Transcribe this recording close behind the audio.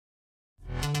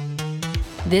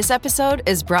This episode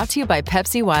is brought to you by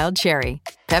Pepsi Wild Cherry.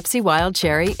 Pepsi Wild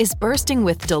Cherry is bursting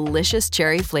with delicious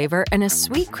cherry flavor and a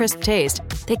sweet, crisp taste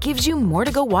that gives you more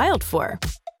to go wild for.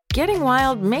 Getting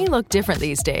wild may look different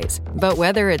these days, but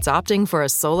whether it's opting for a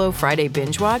solo Friday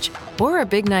binge watch or a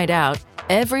big night out,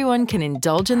 everyone can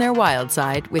indulge in their wild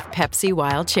side with Pepsi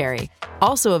Wild Cherry.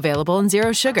 Also available in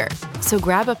zero sugar. So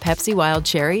grab a Pepsi Wild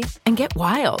Cherry and get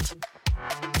wild.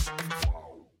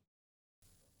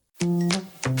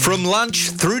 From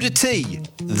lunch through to tea,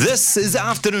 this is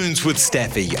Afternoons with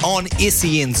Staffy on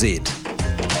SENZ.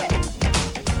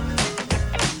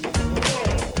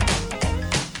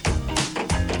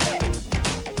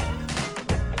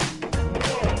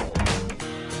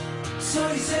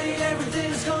 So you say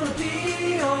everything's gonna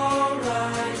be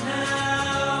alright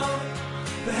now,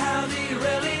 but how do you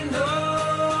really know?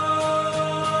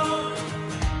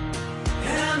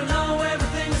 And I know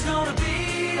everything's gonna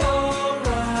be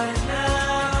alright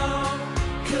now,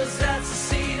 'cause that's the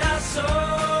seed I sow.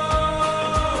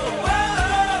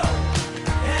 Whoa.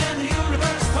 And the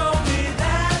universe told me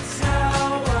that's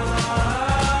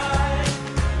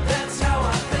how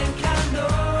I think I know.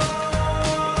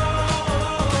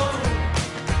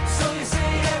 So you say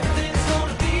everything's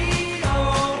gonna be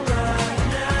alright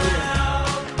now,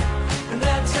 and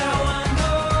that's how I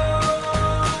know.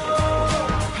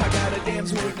 I got a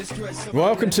dance with this dress.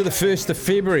 Welcome to the 1st of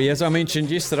February. As I mentioned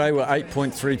yesterday, we're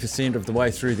 8.3% of the way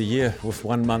through the year with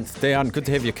 1 month down. Good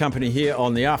to have your company here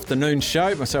on the afternoon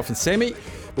show. Myself and Sammy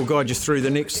will guide you through the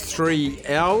next 3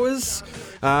 hours.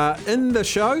 In the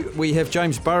show, we have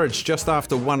James Burridge just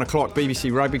after 1 o'clock, BBC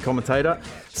rugby commentator.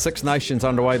 Six Nations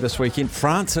underway this weekend.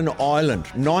 France and Ireland,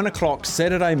 9 o'clock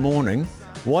Saturday morning.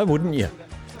 Why wouldn't you?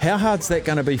 How hard's that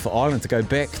going to be for Ireland to go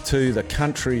back to the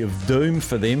country of doom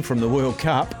for them from the World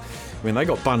Cup when they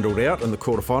got bundled out in the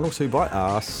quarterfinals? Who by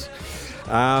us?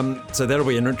 So that'll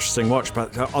be an interesting watch,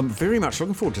 but I'm very much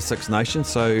looking forward to Six Nations,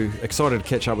 so excited to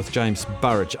catch up with James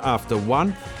Burridge after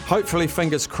 1. Hopefully,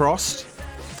 fingers crossed.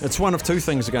 It's one of two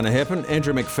things are going to happen.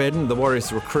 Andrew McFadden, the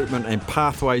Warriors recruitment and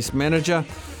pathways manager,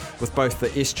 with both the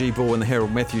SG Ball and the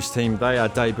Harold Matthews team, they are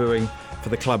debuting for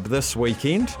the club this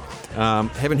weekend.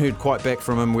 Haven't heard quite back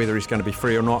from him whether he's going to be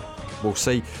free or not. We'll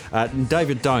see.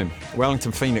 David Dome,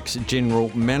 Wellington Phoenix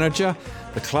general manager.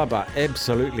 The club are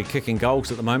absolutely kicking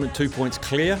goals at the moment. 2 points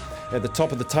clear at the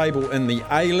top of the table in the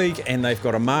A-League, and they've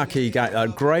got a marquee game, a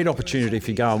great opportunity if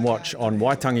you go and watch on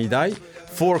Waitangi Day.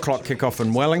 4 o'clock kickoff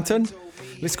in Wellington.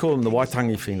 Let's call them the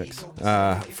Waitangi Phoenix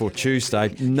for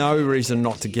Tuesday. No reason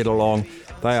not to get along.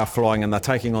 They are flying and they're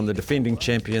taking on the defending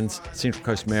champions, Central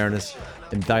Coast Mariners,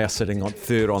 and they are sitting on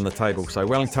third on the table. So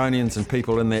Wellingtonians and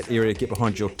people in that area, get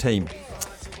behind your team.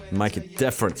 Make a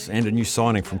difference. And a new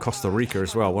signing from Costa Rica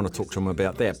as well. I want to talk to him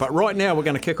about that. But right now we're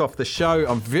going to kick off the show.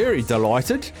 I'm very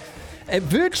delighted. At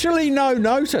virtually no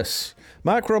notice,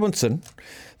 Mark Robinson,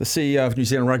 the CEO of New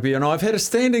Zealand Rugby, and I've had a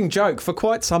standing joke for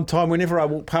quite some time whenever I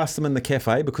walk past him in the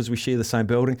cafe because we share the same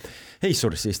building. He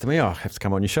sort of says to me, I have to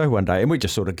come on your show one day. And we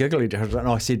just sort of giggle at each other. And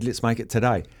I said, let's make it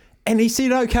today. And he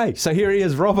said, okay. So here he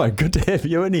is, Robbo. Good to have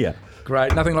you in here.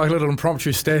 Great. Nothing like a little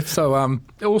impromptu, Staf. So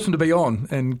awesome to be on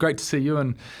and great to see you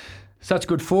in such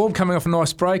good form, coming off a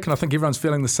nice break. And I think everyone's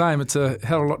feeling the same. It's a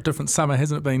hell of a lot different summer,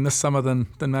 hasn't it been, this summer than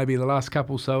maybe the last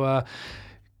couple. So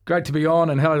great to be on,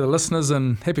 and hello to listeners,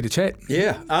 and happy to chat.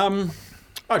 Yeah. I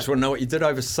just want to know what you did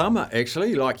over summer,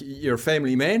 actually. Like, you're a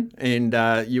family man, and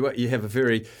you have a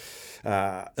very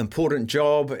important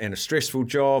job and a stressful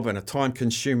job and a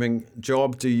time-consuming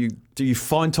job. Do you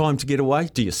find time to get away?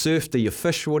 Do you surf? Do you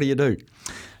fish? What do you do?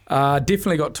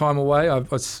 Definitely got time away. I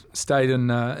stayed in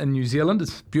New Zealand.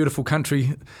 It's a beautiful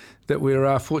country that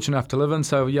we're fortunate enough to live in.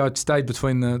 So yeah, I stayed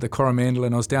between the Coromandel,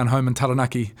 and I was down home in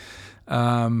Taranaki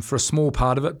for a small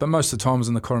part of it, but most of the time I was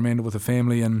in the Coromandel with the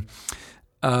family, and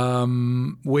I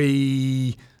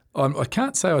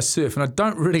can't say I surf, and I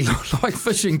don't really like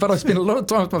fishing, but I spent a lot of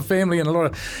time with my family and a lot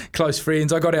of close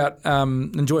friends. I got out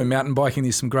enjoying mountain biking.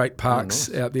 There's some great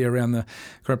parks out there around the.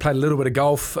 I played a little bit of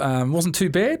golf. Wasn't too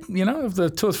bad, of the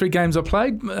 2 or 3 games I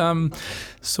played. The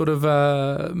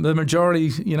majority,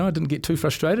 I didn't get too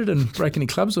frustrated and break any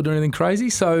clubs or do anything crazy.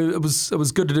 So it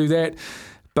was good to do that.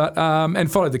 But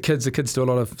and followed the kids. The kids do a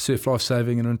lot of surf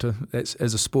lifesaving and into that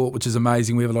as a sport, which is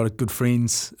amazing. We have a lot of good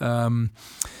friends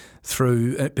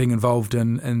through being involved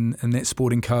in that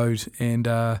sporting code, and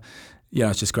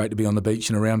it's just great to be on the beach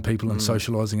and around people and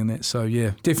socialising and that. So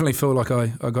yeah, definitely feel like I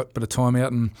got a bit of time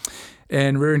out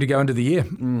and raring to go into the year.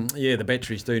 Yeah, the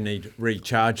batteries do need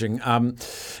recharging.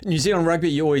 New Zealand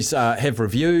Rugby, you always have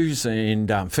reviews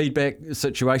and feedback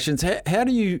situations. How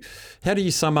do you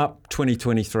sum up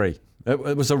 2023? It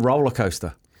was a roller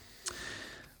coaster.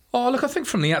 Oh, look, I think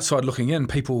from the outside looking in,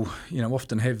 people,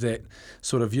 often have that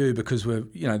sort of view because there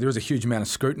is a huge amount of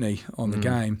scrutiny on the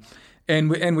game, and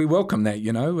we welcome that,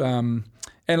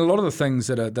 and a lot of the things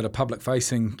that are public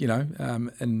facing,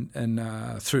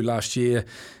 through last year,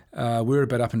 we're a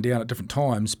bit up and down at different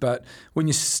times. But when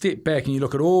you step back and you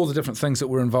look at all the different things that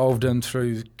we're involved in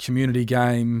through community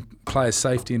game, player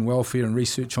safety and welfare, and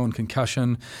research on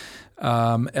concussion.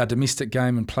 Our domestic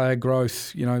game and player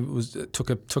growth, took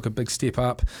a big step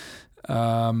up.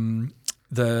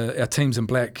 Our teams in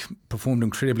black performed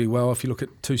incredibly well. If you look at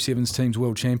 2 Sevens teams,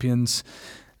 world champions,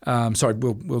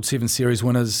 World Sevens series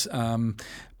winners.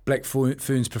 Black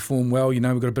Ferns perform well. We've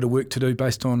got a bit of work to do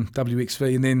based on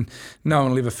WXV, and then no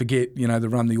one will ever forget, the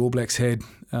run the All Blacks had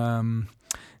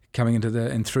coming into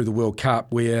and through the World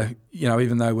Cup, where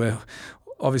even though we're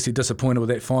obviously disappointed with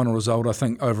that final result, I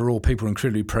think overall people are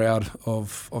incredibly proud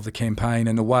of the campaign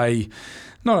and the way,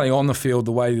 not only on the field,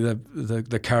 the way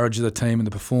the courage of the team and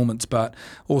the performance, but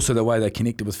also the way they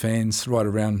connected with fans right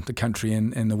around the country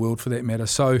and the world for that matter.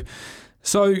 So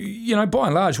by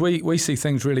and large, we see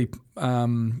things really,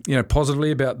 positively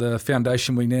about the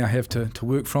foundation we now have to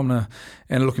work from,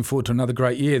 and looking forward to another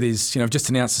great year. There's, just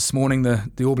announced this morning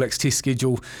the All Blacks test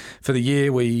schedule for the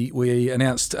year. We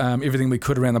announced everything we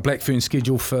could around the Black Fern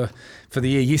schedule for the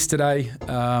year yesterday.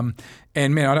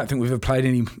 And man, I don't think we've ever played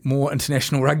any more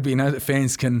international rugby, that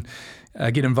fans can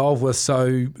get involved with.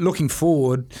 So looking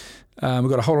forward, we've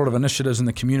got a whole lot of initiatives in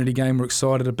the community game we're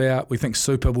excited about. We think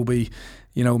Super will be,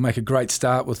 we'll make a great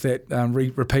start with that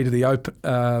repeat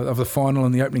of the final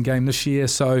and the opening game this year.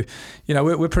 So,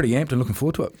 we're pretty amped and looking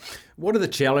forward to it. What are the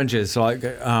challenges? Like,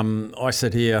 I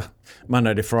sit here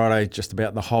Monday to Friday just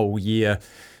about the whole year,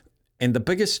 and the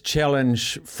biggest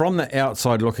challenge from the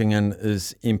outside looking in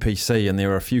is NPC, and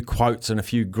there are a few quotes and a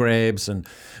few grabs, and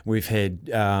we've had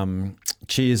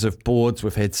chairs of boards,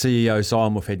 we've had CEOs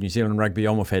on, we've had New Zealand Rugby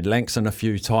on, we've had Lankson a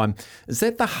few times. Is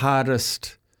that the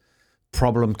hardest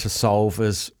problem to solve,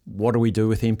 is what do we do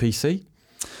with NPC?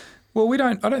 Well,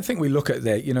 I don't think we look at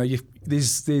that.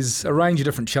 There's a range of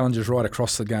different challenges right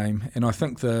across the game, and I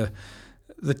think the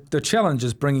challenge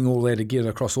is bringing all that together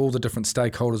across all the different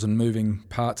stakeholders and moving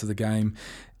parts of the game,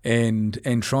 and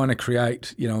trying to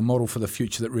create a model for the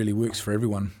future that really works for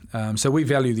everyone. So we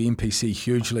value the NPC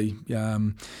hugely.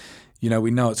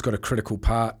 We know it's got a critical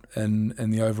part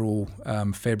in the overall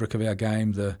fabric of our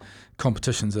game. The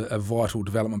competition's a vital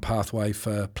development pathway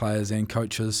for players and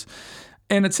coaches.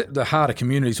 And it's at the heart of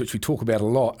communities, which we talk about a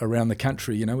lot around the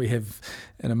country. We have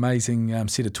an amazing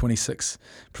set of 26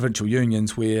 provincial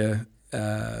unions where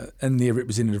in their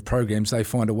representative programs, they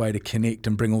find a way to connect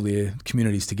and bring all their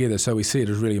communities together. So we see it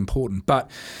as really important.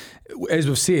 But as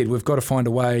we've said, we've got to find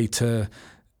a way to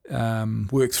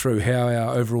work through how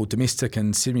our overall domestic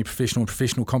and semi-professional and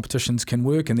professional competitions can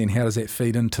work, and then how does that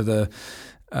feed into the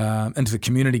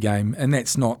community game. And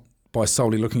that's not by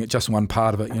solely looking at just one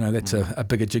part of it. That's a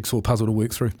bigger jigsaw puzzle to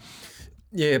work through.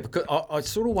 Yeah, because I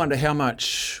sort of wonder how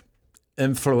much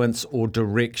influence or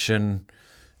direction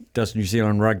does New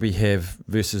Zealand Rugby have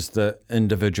versus the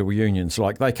individual unions?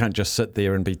 Like, they can't just sit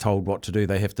there and be told what to do.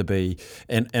 They have to be,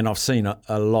 and I've seen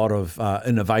a lot of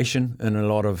innovation in a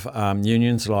lot of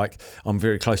unions. Like, I'm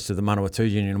very close to the Manawatu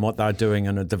union and what they're doing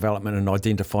in a development and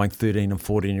identifying 13 and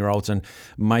 14-year-olds and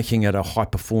making it a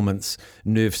high-performance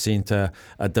nerve centre,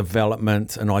 a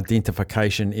development and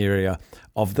identification area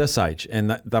of this age.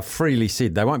 And they've freely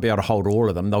said they won't be able to hold all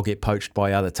of them. They'll get poached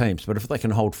by other teams. But if they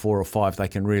can hold 4 or 5, they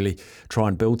can really try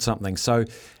and build something. So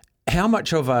how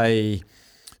much of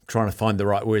trying to find the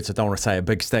right words, I don't want to say a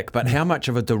big stick, but how much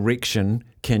of a direction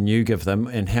can you give them,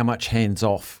 and how much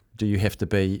hands-off do you have to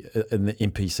be in the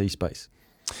NPC space?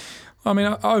 I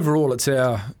mean, overall, it's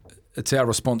our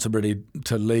responsibility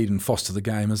to lead and foster the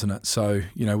game, isn't it? So,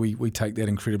 we take that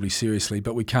incredibly seriously,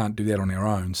 but we can't do that on our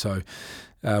own. So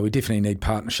we definitely need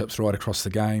partnerships right across the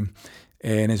game.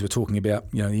 And as we're talking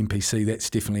about, the NPC, that's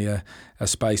definitely a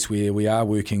space where we are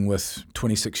working with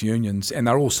 26 unions, and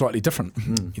they're all slightly different.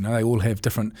 They all have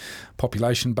different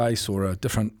population base or a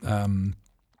different,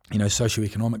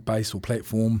 socioeconomic base or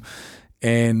platform.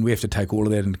 And we have to take all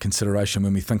of that into consideration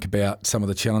when we think about some of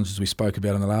the challenges we spoke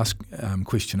about in the last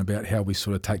question about how we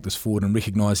sort of take this forward and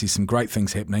recognise there's some great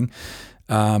things happening.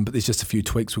 But there's just a few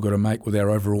tweaks we've got to make with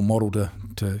our overall model to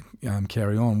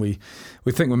carry on. We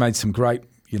think we made some great,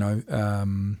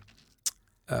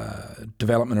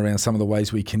 development around some of the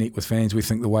ways we connect with fans. We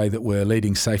think the way that we're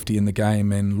leading safety in the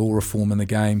game and law reform in the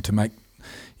game to make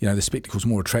the spectacles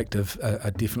more attractive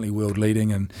are definitely world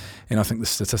leading, and I think the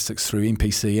statistics through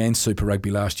NPC and Super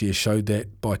Rugby last year showed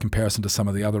that by comparison to some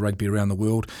of the other rugby around the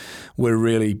world. We're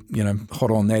really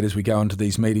hot on that as we go into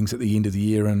these meetings at the end of the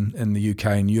year in the UK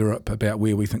and Europe about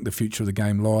where we think the future of the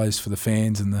game lies for the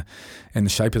fans and the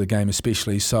shape of the game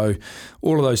especially. So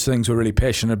all of those things we're really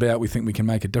passionate about. We think we can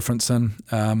make a difference in.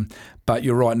 But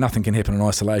you're right, nothing can happen in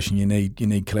isolation. You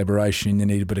need collaboration, you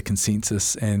need a bit of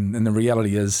consensus, and the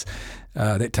reality is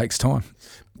that takes time.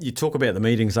 You talk about the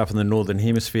meetings up in the Northern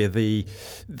Hemisphere.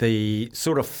 The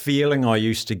sort of feeling I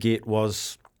used to get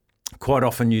was quite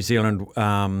often New Zealand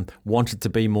wanted to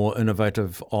be more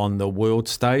innovative on the world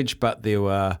stage, but there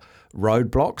were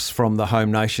roadblocks from the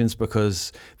home nations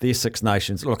because their Six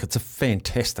Nations, look, it's a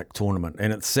fantastic tournament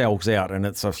and it sells out and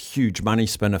it's a huge money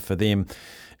spinner for them,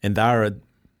 and they're a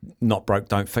not broke,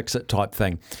 don't fix it type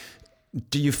thing.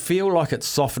 Do you feel like it's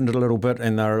softened a little bit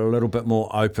and they're a little bit more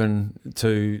open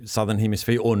to Southern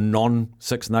Hemisphere or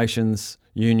non-Six Nations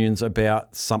unions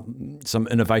about some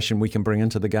innovation we can bring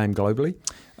into the game globally?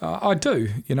 I do.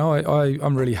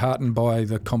 I'm really heartened by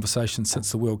the conversation since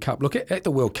the World Cup. Look, at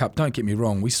the World Cup, don't get me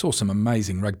wrong, we saw some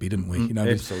amazing rugby, didn't we?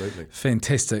 Absolutely.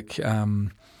 Fantastic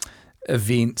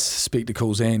events,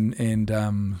 spectacles, and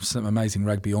some amazing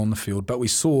rugby on the field. But we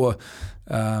saw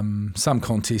some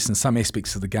contests and some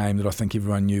aspects of the game that I think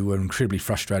everyone knew were incredibly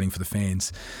frustrating for the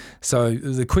fans. So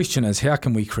the question is, how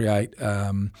can we create?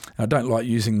 I don't like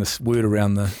using this word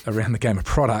around the game of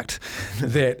product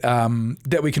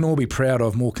that we can all be proud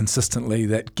of more consistently.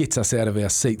 That gets us out of our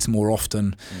seats more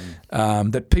often.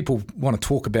 That people want to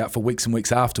talk about for weeks and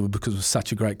weeks afterward because it was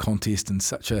such a great contest and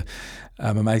such a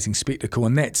amazing spectacle.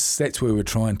 And that's where we're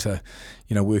trying to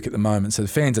work at the moment. So the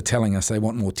fans are telling us they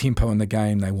want more tempo in the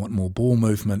game, they want more ball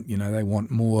movement, they want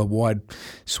more wide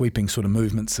sweeping sort of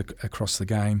movements across the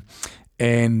game.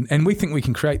 And we think we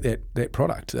can create that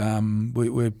product.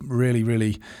 We're really,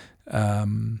 really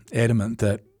adamant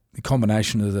that the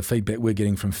combination of the feedback we're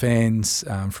getting from fans,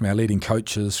 from our leading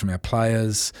coaches, from our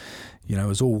players,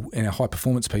 is all, and our high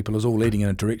performance people, is all leading in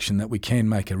a direction that we can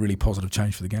make a really positive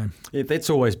change for the game. Yeah, that's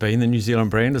always been the New Zealand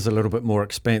brand is a little bit more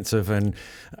expansive and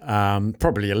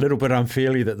probably a little bit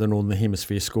unfairly that the Northern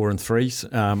Hemisphere score in threes.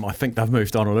 I think they've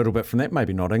moved on a little bit from that,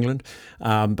 maybe not England,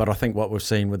 but I think what we've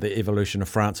seen with the evolution of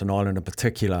France and Ireland in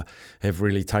particular have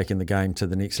really taken the game to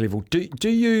the next level. Do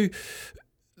you...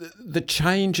 The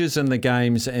changes in the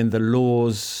games and the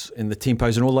laws and the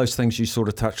tempos and all those things you sort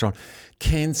of touched on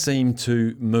can seem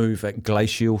to move at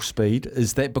glacial speed.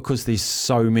 Is that because there's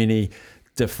so many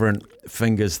different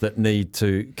fingers that need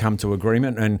to come to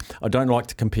agreement? And I don't like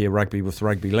to compare rugby with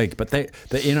rugby league, but the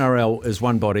NRL is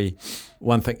one body,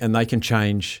 one thing, and they can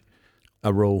change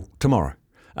a rule tomorrow.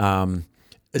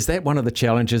 Is that one of the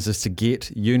challenges, is to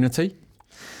get unity?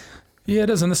 Yeah,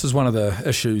 it is, and this is one of the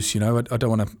issues. I don't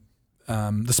want to...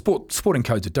 the sporting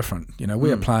codes are different.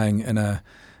 We are playing in a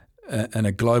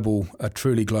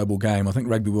truly global game. I think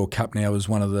Rugby World Cup now is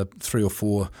one of the 3 or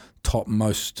 4 top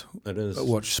most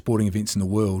watched sporting events in the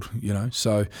world.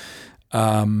 So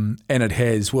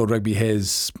and World Rugby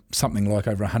has something like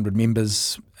over 100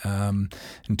 members. In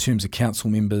terms of council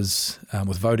members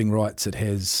with voting rights, it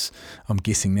has, I'm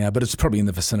guessing now, but it's probably in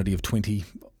the vicinity of 20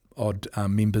 odd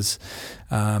members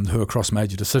who are across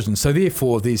major decisions. So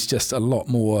therefore there's just a lot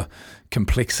more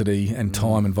complexity and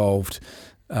time involved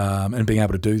in being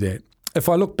able to do that. If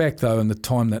I look back though in the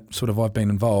time that sort of I've been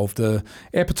involved, the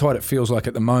appetite it feels like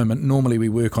at the moment, normally we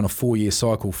work on a 4-year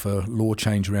cycle for law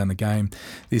change around the game.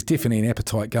 There's definitely an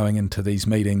appetite going into these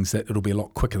meetings that it'll be a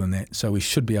lot quicker than that. So we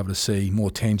should be able to see more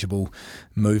tangible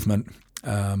movement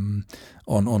on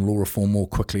law reform more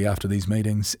quickly after these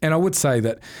meetings. And I would say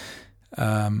that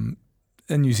in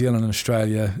New Zealand and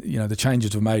Australia, the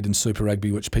changes were made in Super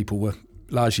Rugby, which people were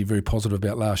largely very positive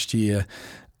about last year,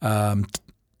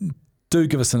 do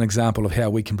give us an example of how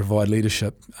we can provide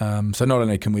leadership. So not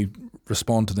only can we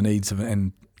respond to the needs of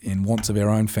and wants of our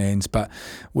own fans, but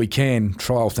we can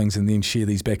trial things and then share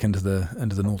these back into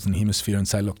the Northern Hemisphere and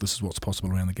say, look, this is what's possible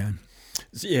around the game.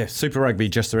 Yeah, Super Rugby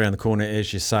just around the corner,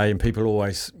 as you say, and people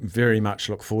always very much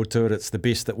look forward to it. It's the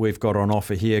best that we've got on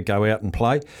offer here. Go out and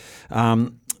play.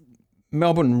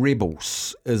 Melbourne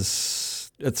Rebels,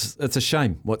 it's a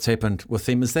shame what's happened with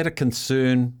them. Is that a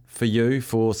concern for you,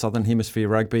 for Southern Hemisphere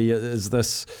rugby? Is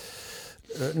this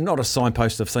not a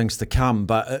signpost of things to come,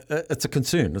 but it's a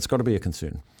concern? It's got to be a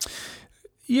concern.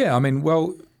 Yeah, I mean,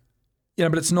 well, Yeah,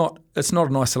 but it's not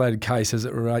an isolated case as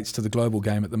it relates to the global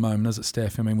game at the moment, is it,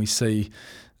 Staf? I mean, we see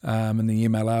in the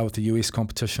MLR with the US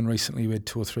competition recently, we had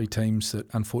 2 or 3 teams that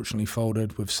unfortunately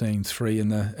folded. We've seen 3 in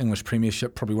the English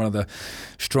Premiership, probably one of the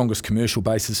strongest commercial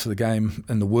bases for the game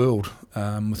in the world,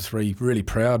 with 3 really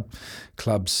proud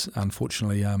clubs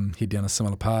unfortunately head down a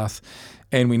similar path.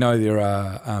 And we know there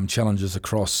are challenges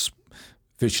across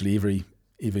virtually every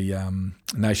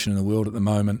nation in the world at the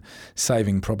moment,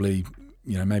 saving probably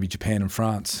maybe Japan and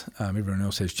France. Everyone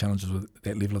else has challenges with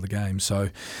that level of the game. So,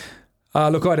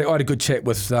 look, I had a good chat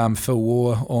with Phil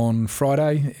Waugh on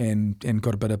Friday and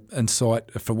got a bit of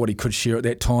insight for what he could share at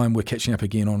that time. We're catching up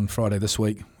again on Friday this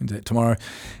week, tomorrow,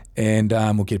 and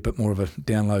we'll get a bit more of a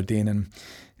download then.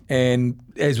 And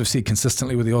as we've said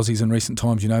consistently with the Aussies in recent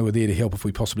times, we're there to help if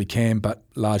we possibly can, but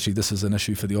largely this is an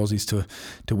issue for the Aussies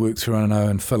to work through. I know,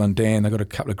 and Phil and Dan, they've got a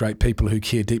couple of great people who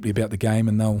care deeply about the game,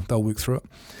 and they'll work through it.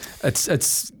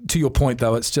 It's to your point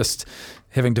though, it's just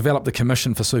having developed the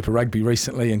commission for Super Rugby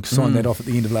recently and signed that off at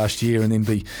the end of last year, and then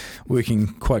be working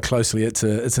quite closely. It's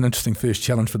an interesting first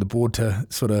challenge for the board to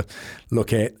sort of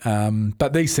look at.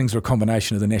 But these things are a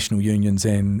combination of the national unions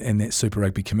and that Super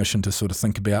Rugby commission to sort of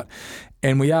think about.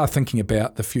 And we are thinking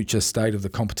about the future state of the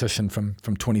competition from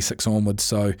 26 onwards.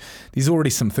 So there's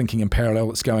already some thinking in parallel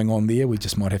that's going on there. We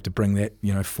just might have to bring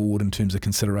that forward in terms of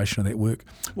consideration of that work.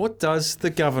 What does the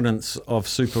governance of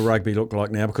Super Rugby look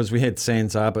like now? Because we had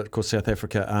NZR, but of course South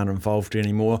Africa aren't involved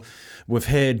anymore. We've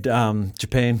had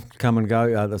Japan come and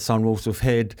go, the Sunwolves. We've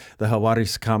had the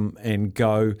Hawaris come and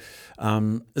go.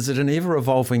 Is it an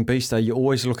ever-evolving beast? Are you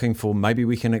always looking for maybe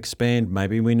we can expand,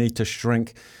 maybe we need to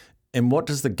shrink? And what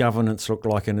does the governance look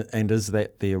like, and is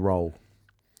that their role?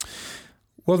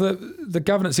 Well, the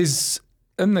governance is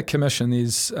in the commission.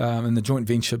 There's in the joint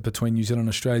venture between New Zealand and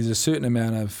Australia, there's a certain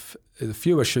amount of a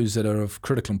few issues that are of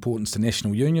critical importance to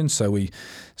national unions. So we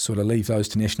sort of leave those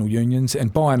to national unions,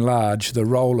 and by and large, the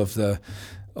role of the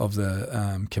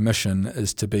commission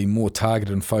is to be more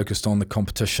targeted and focused on the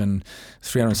competition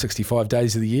 365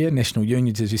 days of the year. National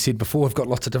unions, as you said before, have got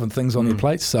lots of different things on their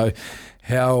plates. So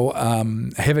how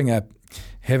having a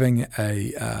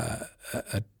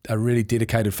really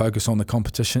dedicated focus on the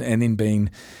competition, and then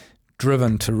being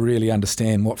driven to really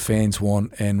understand what fans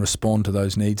want and respond to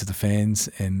those needs of the fans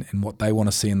and what they want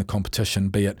to see in the competition,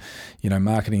 be it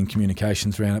marketing and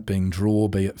communications around it being draw,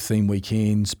 be it theme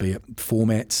weekends, be it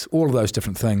formats, all of those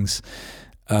different things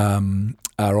are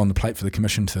on the plate for the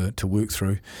commission to work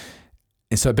through.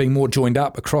 And so being more joined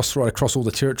up right across all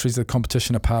the territories of the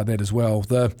competition are part of that as well.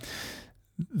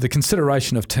 The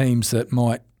consideration of teams that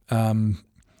might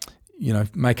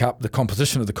make up the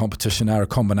composition of the competition are a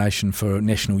combination for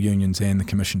national unions and the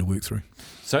commission to work through.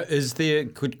 So is there,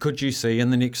 could you see in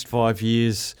the next 5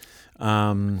 years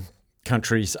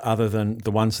countries other than the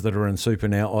ones that are in Super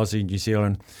now, Aussie, New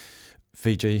Zealand,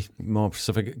 Fiji, more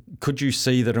Pacific, could you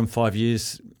see that in 5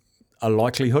 years a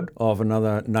likelihood of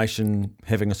another nation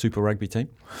having a Super Rugby team?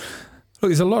 Look,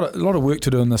 there's a lot of work to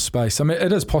do in this space. I mean,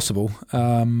 it is possible.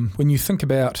 When you think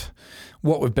about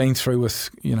what we've been through with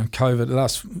COVID, the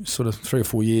last sort of 3 or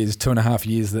 4 years, 2.5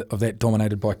 years of that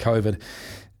dominated by COVID,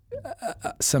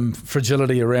 some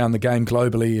fragility around the game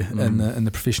globally in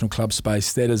the professional club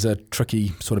space. That is a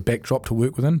tricky sort of backdrop to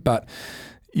work within. But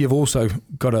you've also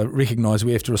got to recognise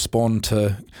we have to respond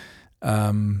to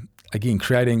again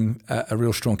creating a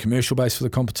real strong commercial base for the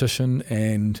competition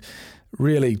and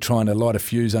really trying to light a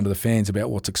fuse under the fans about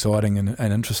what's exciting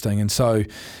and interesting. And so,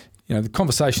 the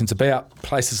conversations about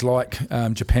places like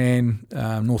Japan,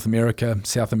 North America,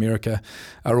 South America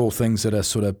are all things that are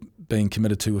sort of being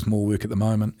committed to with more work at the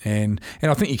moment. And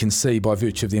I think you can see by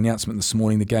virtue of the announcement this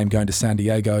morning, the game going to San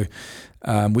Diego,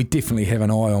 we definitely have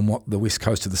an eye on what the west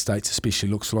coast of the States especially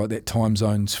looks like. That time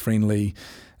zone's friendly,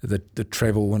 the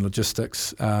travel and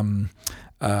logistics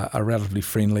are relatively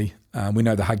friendly. We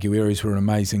know the Hagueris were an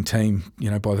amazing team.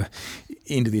 By the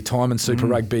end of their time in Super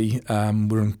Rugby,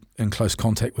 we're in close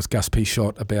contact with Gus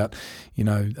Pichot about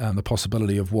the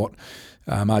possibility of what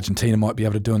Argentina might be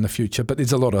able to do in the future. But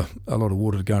there's a lot of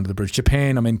water to go under the bridge.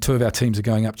 Japan, I mean, 2 of our teams are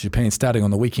going up to Japan starting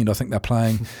on the weekend. I think they're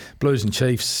playing Blues and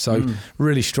Chiefs. So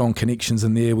really strong connections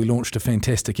in there. We launched a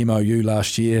fantastic MOU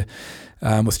last year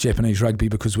with Japanese rugby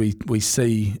because we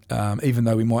see, even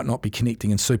though we might not be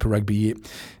connecting in Super Rugby yet,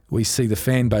 we see the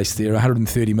fan base there,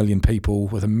 130 million people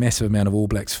with a massive amount of All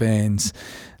Blacks fans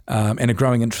and a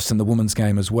growing interest in the women's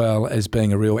game as well as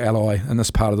being a real ally in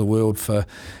this part of the world for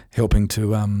helping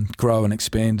to grow and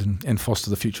expand and foster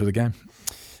the future of the game.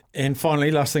 And finally,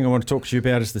 last thing I want to talk to you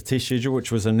about is the test schedule,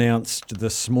 which was announced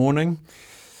this morning.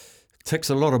 Ticks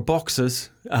a lot of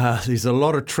boxes. There's a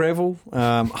lot of travel,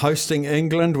 hosting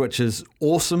England, which is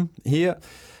awesome here.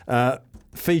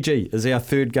 Fiji is our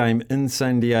third game in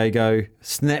San Diego,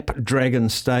 Snapdragon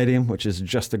Stadium, which is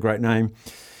just a great name.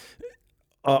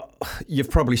 You've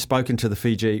probably spoken to the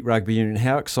Fiji Rugby Union.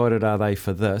 How excited are they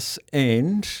for this?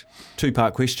 And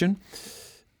two-part question.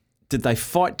 Did they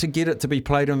fight to get it to be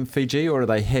played in Fiji, or are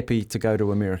they happy to go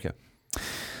to America?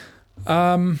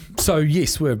 So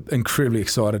yes, we're incredibly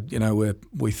excited.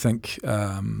 We think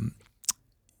that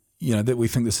we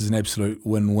think this is an absolute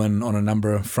win-win on a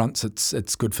number of fronts.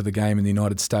 It's good for the game in the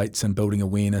United States and building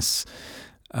awareness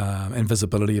and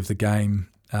visibility of the game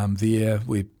there.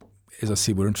 As I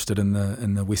said, we're interested in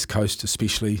the West Coast,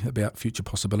 especially about future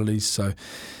possibilities. So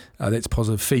that's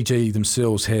positive. Fiji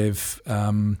themselves have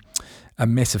a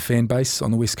massive fan base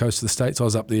on the West Coast of the States. I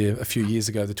was up there a few years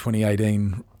ago, the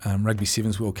 2018 Rugby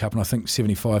Sevens World Cup, and I think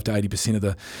 75 to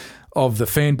 80% of the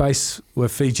fan base were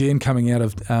Fijian, coming out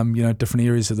of different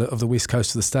areas of the West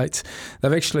Coast of the States.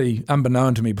 They've actually,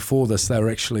 unbeknown to me before this, they were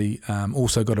actually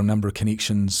also got a number of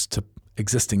connections to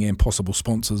existing and possible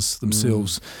sponsors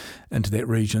themselves into that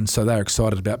region. So they're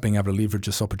excited about being able to leverage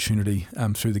this opportunity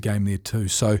through the game there too.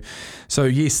 So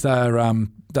yes, they're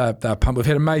pumped. We've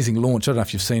had an amazing launch. I don't know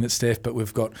if you've seen it, Staf, but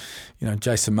we've got,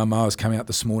 Jason Momoa's come out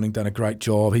this morning, done a great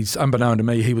job. He's, unbeknown to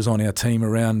me, he was on our team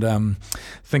around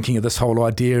thinking of this whole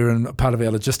idea, and part of our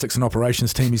logistics and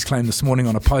operations team he's claimed this morning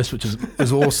on a post, which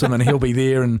is awesome, and he'll be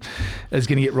there and is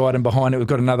going to get right in behind it. We've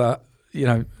got another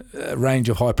a range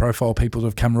of high-profile people that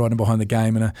have come right in behind the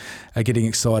game and are getting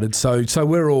excited. So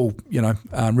we're all,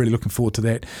 really looking forward to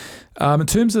that. In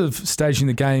terms of staging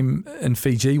the game in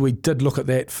Fiji, we did look at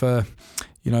that for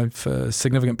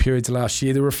significant periods of last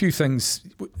year. There were a few things,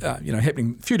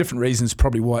 happening, a few different reasons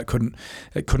probably why it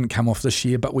couldn't come off this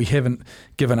year, but we haven't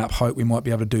given up hope we might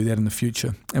be able to do that in the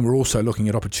future. And we're also looking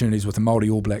at opportunities with the Māori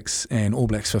All Blacks and All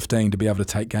Blacks 15 to be able to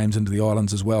take games into the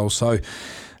islands as well. So,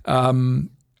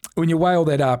 when you weigh all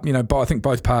that up, I think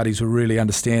both parties were really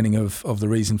understanding of the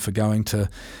reason for going to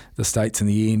the States in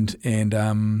the end, and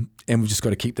we've just got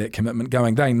to keep that commitment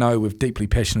going. They know we're deeply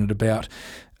passionate about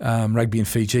rugby in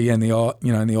Fiji and the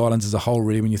islands as a whole.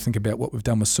 Really, when you think about what we've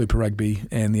done with Super Rugby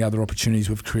and the other opportunities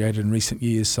we've created in recent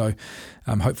years, so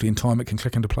hopefully in time it can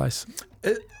click into place.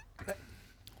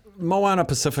 Moana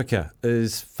Pacifica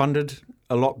is funded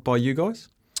a lot by you guys.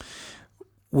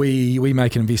 We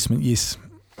make an investment, yes.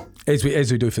 As we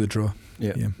do for the draw.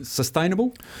 Yeah.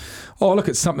 Sustainable? Oh, look,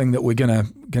 it's something that we're gonna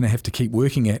have to keep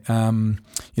working at.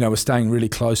 We're staying really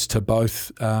close to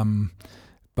both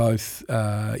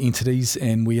entities,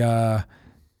 and we are,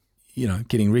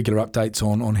 getting regular updates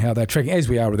on how they're tracking, as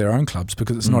we are with our own clubs,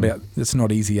 because it's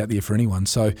not easy out there for anyone.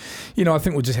 So, I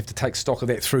think we'll just have to take stock of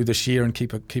that through this year and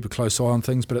keep a close eye on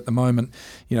things. But at the moment,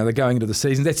 they're going into the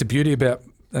season. That's the beauty about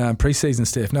pre-season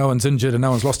stuff. No one's injured and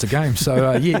no one's lost a game. So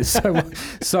everything's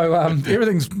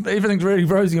really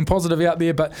rosy and positive out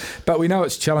there. But we know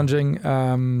it's challenging.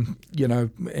 And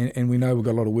we know we've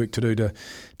got a lot of work to do to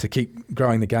keep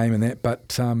growing the game and that.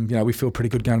 But we feel pretty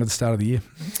good going to the start of the year.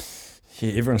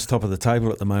 Yeah, everyone's top of the table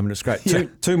at the moment. It's great. Yeah.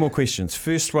 Two more questions.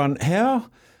 First one: how,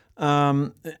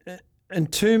 in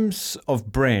terms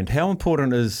of brand, how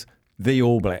important is the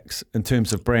All Blacks in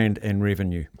terms of brand and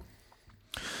revenue?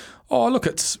 Oh, look,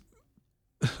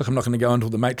 I'm not going to go into all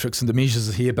the matrix and the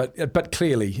measures here, but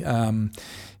clearly,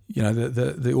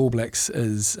 the All Blacks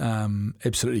is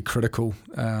absolutely critical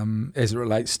as it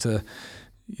relates to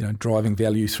driving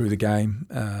value through the game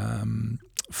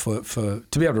for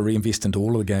to be able to reinvest into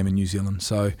all of the game in New Zealand.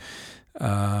 So,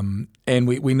 and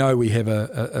we know we have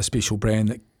a special brand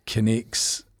that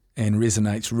connects and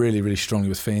resonates really, really strongly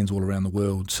with fans all around the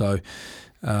world. So,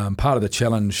 part of the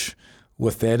challenge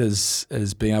with that is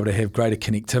being able to have greater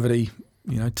connectivity,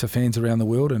 to fans around the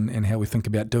world and how we think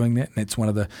about doing that. And that's one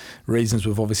of the reasons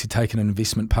we've obviously taken an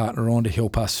investment partner on to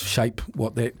help us shape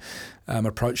what that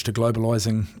approach to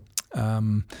globalising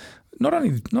not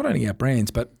only our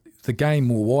brands but the game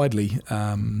more widely,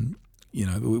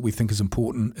 we think is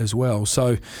important as well.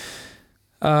 So.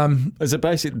 Is it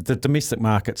basically the domestic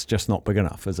market's just not big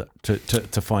enough, is it,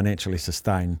 to financially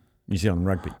sustain New Zealand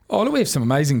rugby? Oh, look, we have some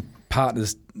amazing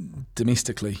partners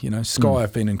domestically. Sky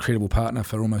have been an incredible partner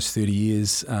for almost 30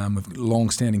 years. With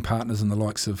long-standing partners in the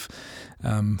likes of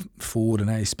Ford and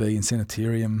ASB and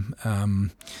Sanitarium.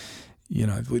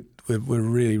 We're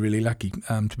really, really lucky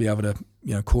to be able to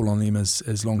call on them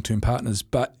as long-term partners.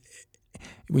 But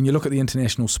when you look at the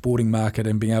international sporting market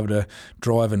and being able to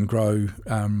drive and grow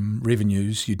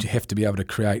revenues, you have to be able to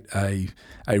create a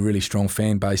really strong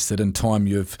fan base that in time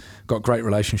you've got great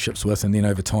relationships with, and then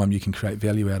over time you can create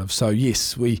value out of. So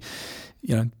yes, we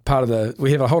part of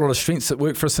we have a whole lot of strengths that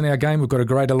work for us in our game. We've got a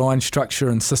great aligned structure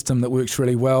and system that works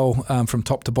really well from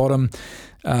top to bottom.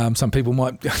 Some people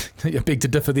might beg to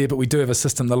differ there, but we do have a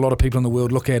system that a lot of people in the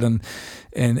world look at and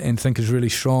think is really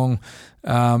strong.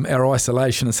 Our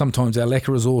isolation and sometimes our lack of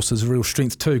resource is a real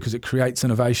strength too, because it creates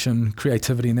innovation,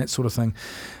 creativity and that sort of thing.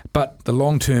 But the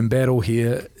long-term battle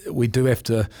here, we do have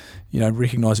to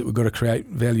recognise that we've got to create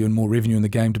value and more revenue in the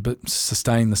game to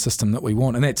sustain the system that we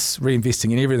want. And that's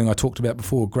reinvesting in everything I talked about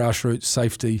before, grassroots,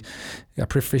 safety, our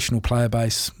professional player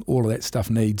base, all of that stuff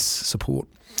needs support.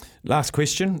 Last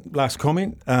question, last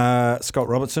comment. Scott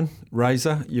Robertson,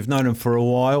 Razor, you've known him for a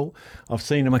while. I've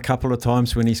seen him a couple of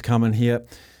times when he's come in here.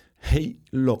 He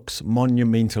looks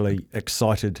monumentally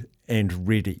excited and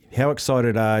ready. How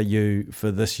excited are you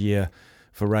for this year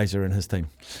for Razor and his team?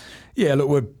 Yeah,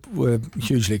 look, we're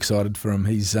hugely excited for him.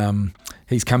 He's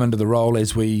come into the role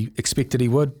as we expected he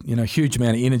would. Huge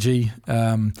amount of energy,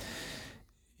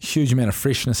 huge amount of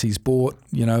freshness he's brought.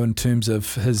 In terms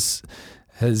of his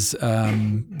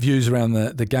views around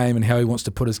the game and how he wants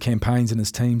to put his campaigns and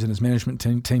his teams and his management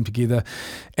team together.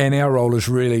 And our role is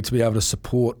really to be able to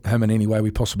support him in any way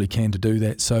we possibly can to do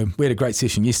that. So we had a great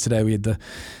session yesterday. We had the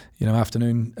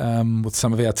afternoon with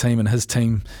some of our team and his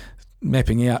team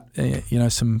mapping out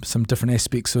some different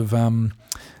aspects of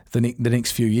the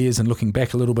next few years and looking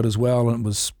back a little bit as well. And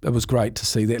it was great to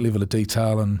see that level of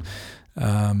detail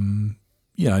and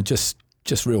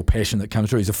just real passion that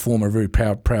comes through. He's a former very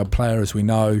proud player, as we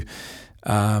know.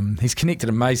 He's connected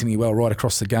amazingly well right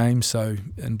across the game. So,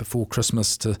 and before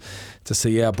Christmas, to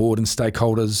see our board and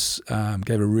stakeholders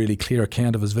gave a really clear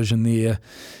account of his vision there.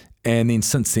 And then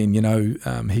since then,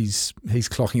 he's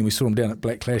clocking. We saw him down at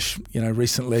Black Clash,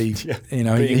 recently.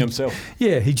 Being himself.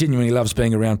 Yeah, he genuinely loves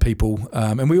being around people,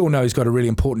 and we all know he's got a really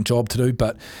important job to do.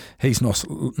 But he's not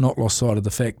lost sight of the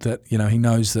fact that he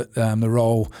knows that the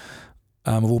role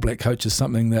of All Black coach is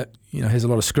something that has a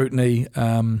lot of scrutiny,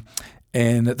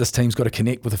 and that this team's got to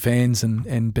connect with the fans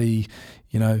and be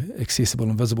accessible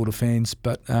and visible to fans.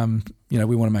 But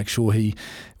we want to make sure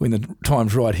when the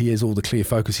time's right, he has all the clear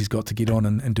focus he's got to get on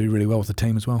and do really well with the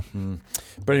team as well.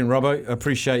 Brilliant, Robbo.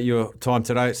 Appreciate your time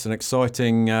today. It's an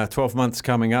exciting 12 months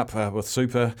coming up with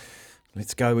Super.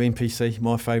 Let's go NPC,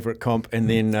 my favourite comp, and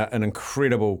then an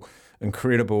incredible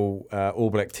All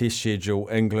Black Test schedule.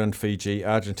 England, Fiji,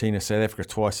 Argentina, South Africa,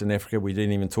 twice in Africa. We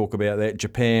didn't even talk about that.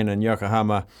 Japan and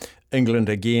Yokohama. England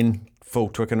again, full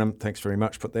Twickenham. Thanks very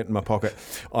much. Put that in my pocket.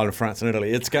 Ireland, France and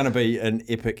Italy. It's going to be an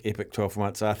epic 12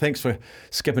 months. Thanks for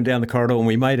skipping down the corridor, and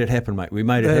we made it happen, mate. We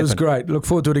made it happen. It was great. Look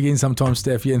forward to it again sometime,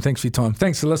 Staf. Yeah, and thanks for your time.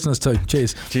 Thanks to listeners too.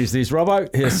 Cheers. Cheers. There's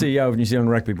Robbo, here, CEO of New Zealand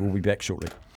Rugby. We'll be back shortly.